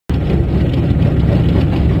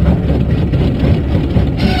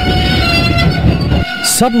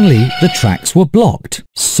Suddenly, the tracks were blocked.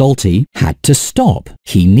 Salty had to stop.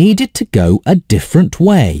 He needed to go a different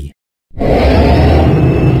way.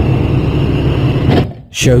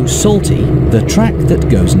 Show Salty the track that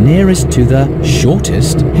goes nearest to the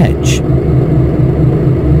shortest hedge.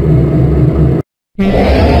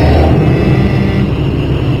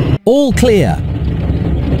 All clear.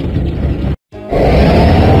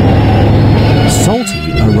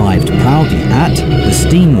 Salty arrived proudly at the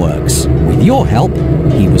steamworks. With your help,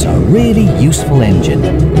 he was a really useful engine.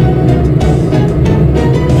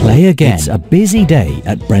 Play again. It's a busy day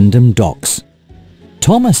at Brendam Docks.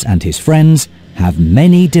 Thomas and his friends have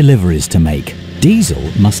many deliveries to make. Diesel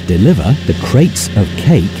must deliver the crates of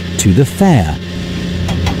cake to the fair.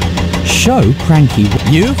 Show Cranky.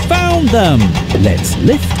 You found them! Let's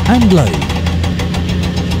lift and load.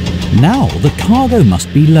 Now the cargo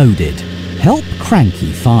must be loaded. Help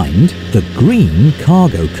Cranky find the green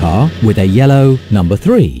cargo car with a yellow number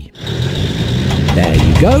 3. There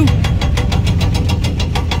you go.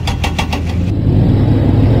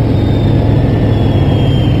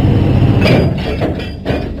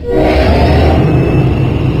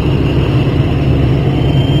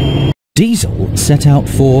 Diesel set out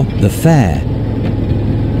for the fair.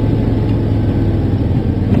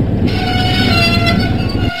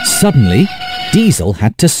 Suddenly, Diesel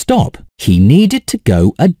had to stop. He needed to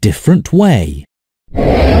go a different way.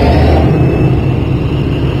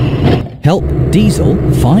 Help Diesel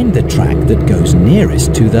find the track that goes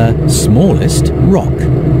nearest to the smallest rock.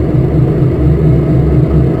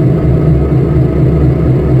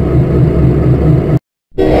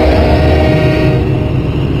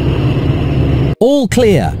 All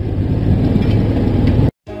clear.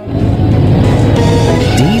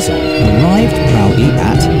 Diesel arrived proudly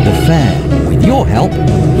at the fair. With your help,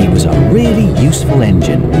 he was a really useful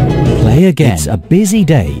engine. Play again. It's a busy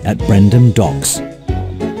day at Brendam Docks.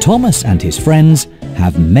 Thomas and his friends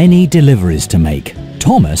have many deliveries to make.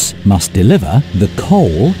 Thomas must deliver the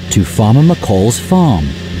coal to Farmer McCall's farm.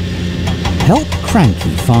 Help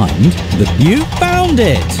Cranky find the... You found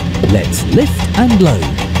it! Let's lift and load.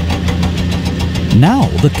 Now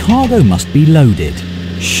the cargo must be loaded.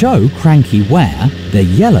 Show Cranky where the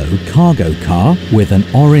yellow cargo car with an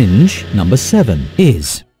orange number 7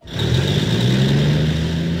 is.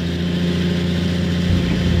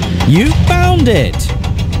 You found it!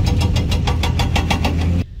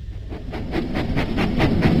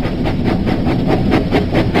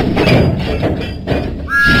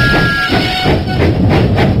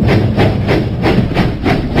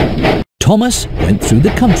 Thomas went through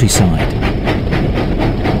the countryside.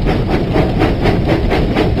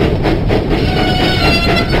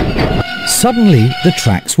 Suddenly, the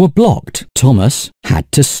tracks were blocked. Thomas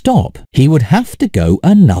had to stop. He would have to go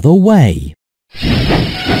another way.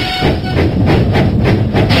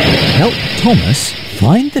 Help Thomas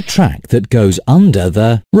find the track that goes under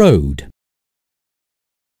the road.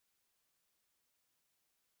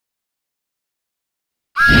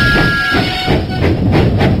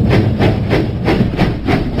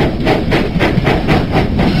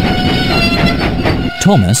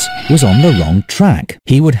 Thomas was on the wrong track.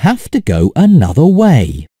 He would have to go another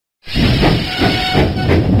way. Find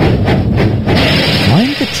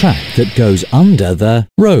the track that goes under the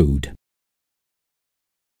road.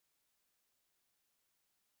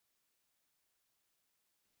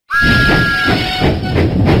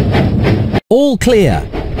 All clear.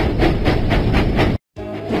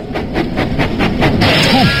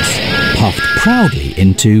 Thomas puffed proudly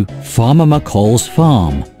into Farmer McCall's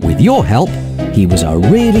farm. With your help, he was a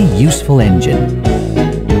really useful engine.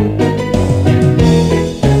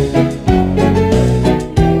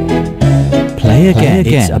 Play again.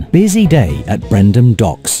 It's a busy day at Brendam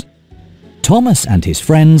Docks. Thomas and his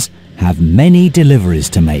friends have many deliveries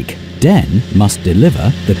to make. Den must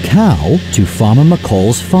deliver the cow to Farmer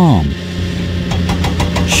McCall's farm.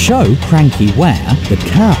 Show Cranky where the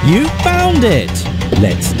cow... You found it!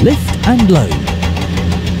 Let's lift and load.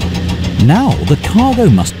 Now the cargo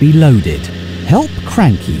must be loaded. Help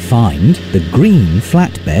Cranky find the green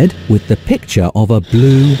flatbed with the picture of a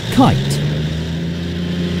blue kite.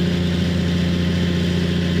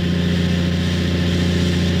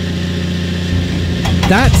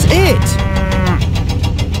 That's it!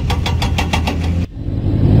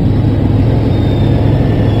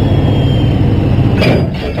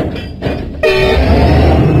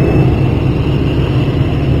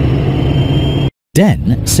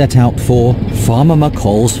 Den set out for Farmer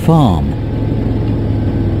McCall's farm.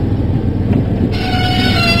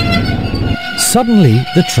 Suddenly,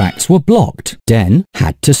 the tracks were blocked. Den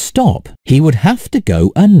had to stop. He would have to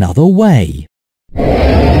go another way.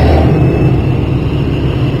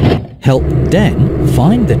 Help Den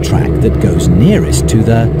find the track that goes nearest to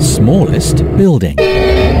the smallest building.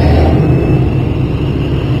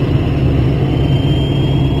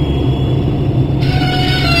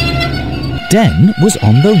 Den was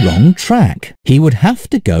on the wrong track. He would have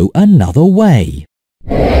to go another way.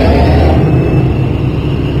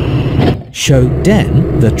 Show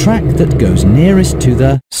Den the track that goes nearest to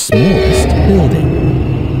the smallest building.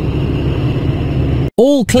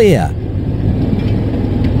 All clear!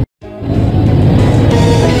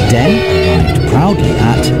 Den arrived proudly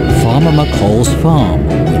at Farmer McColl's farm.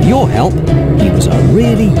 With your help, he was a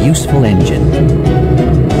really useful engine.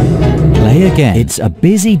 Play again. It's a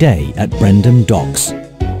busy day at Brendam Docks.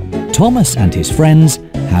 Thomas and his friends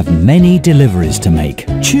have many deliveries to make.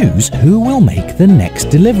 Choose who will make the next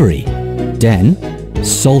delivery. Den,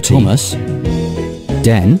 Salty, Thomas,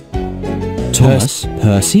 Den, Thomas.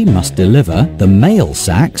 Percy must deliver the mail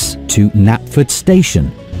sacks to Knapford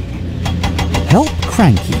Station. Help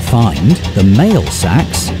Cranky find the mail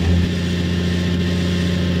sacks.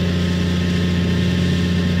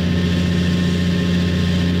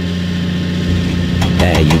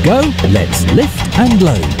 There you go. Let's lift and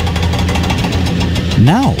load.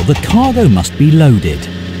 Now the cargo must be loaded.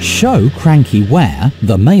 Show Cranky where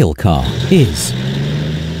the mail car is.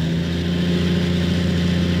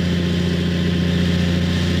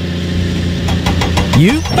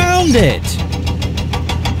 You found it!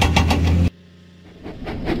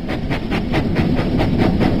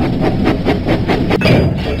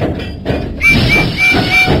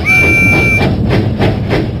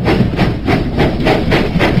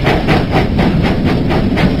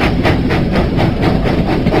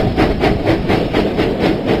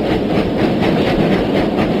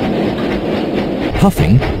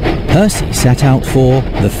 Puffing, Percy set out for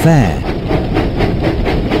the fair.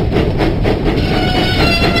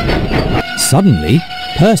 Suddenly,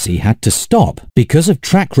 Percy had to stop because of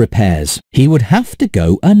track repairs. He would have to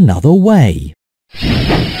go another way.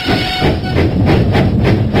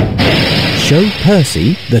 Show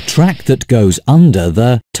Percy the track that goes under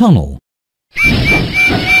the tunnel.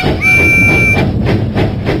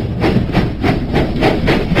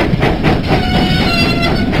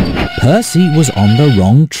 Percy was on the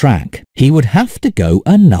wrong track. He would have to go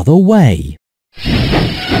another way.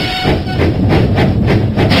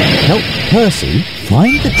 Help Percy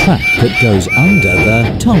find the track that goes under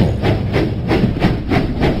the tunnel.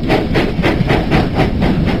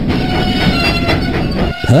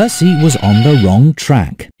 Percy was on the wrong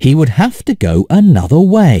track. He would have to go another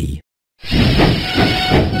way.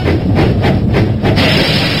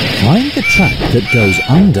 Find the track that goes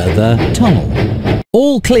under the tunnel.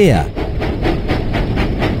 All clear!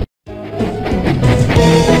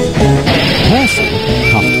 Percy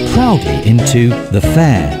puffed proudly into the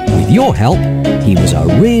fair. With your help, he was a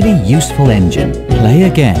really useful engine. Play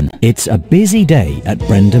again. It's a busy day at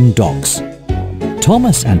Brendam Docks.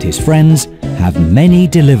 Thomas and his friends have many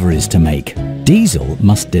deliveries to make. Diesel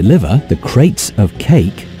must deliver the crates of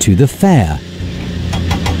cake to the fair.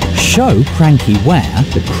 Show Cranky where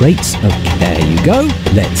the crates of cake. There you go.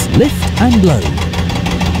 Let's lift and load.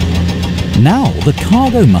 Now the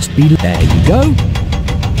cargo must be... There you go.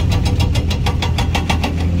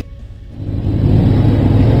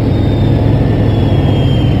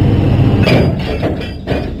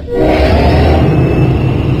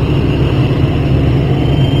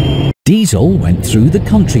 Diesel went through the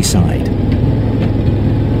countryside.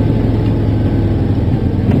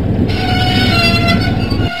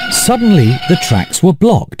 Suddenly, the tracks were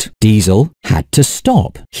blocked. Diesel had to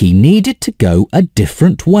stop. He needed to go a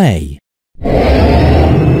different way.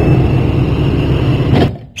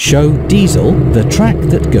 Show Diesel the track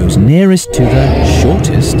that goes nearest to the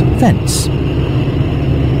shortest fence.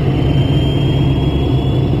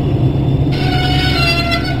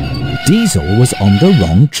 Diesel was on the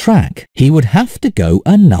wrong track. He would have to go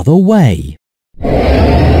another way.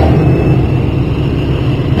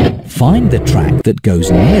 Find the track that goes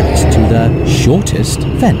nearest to the shortest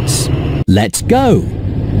fence. Let's go!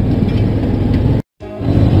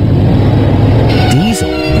 Diesel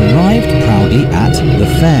arrived proudly at the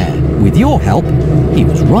fair. With your help, he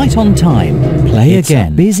was right on time. Play again.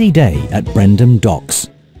 It's a busy day at Brendam Docks.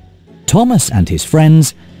 Thomas and his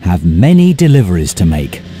friends have many deliveries to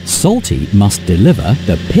make. Salty must deliver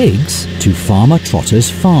the pigs to Farmer Trotter's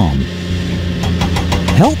farm.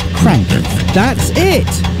 Help Cranky. That's it!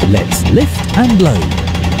 Let's lift and load.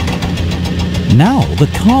 Now the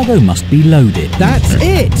cargo must be loaded. That's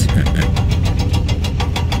it!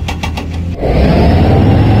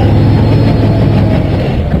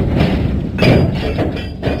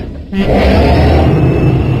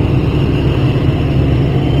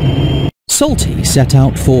 Salty set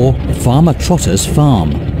out for Farmer Trotter's farm.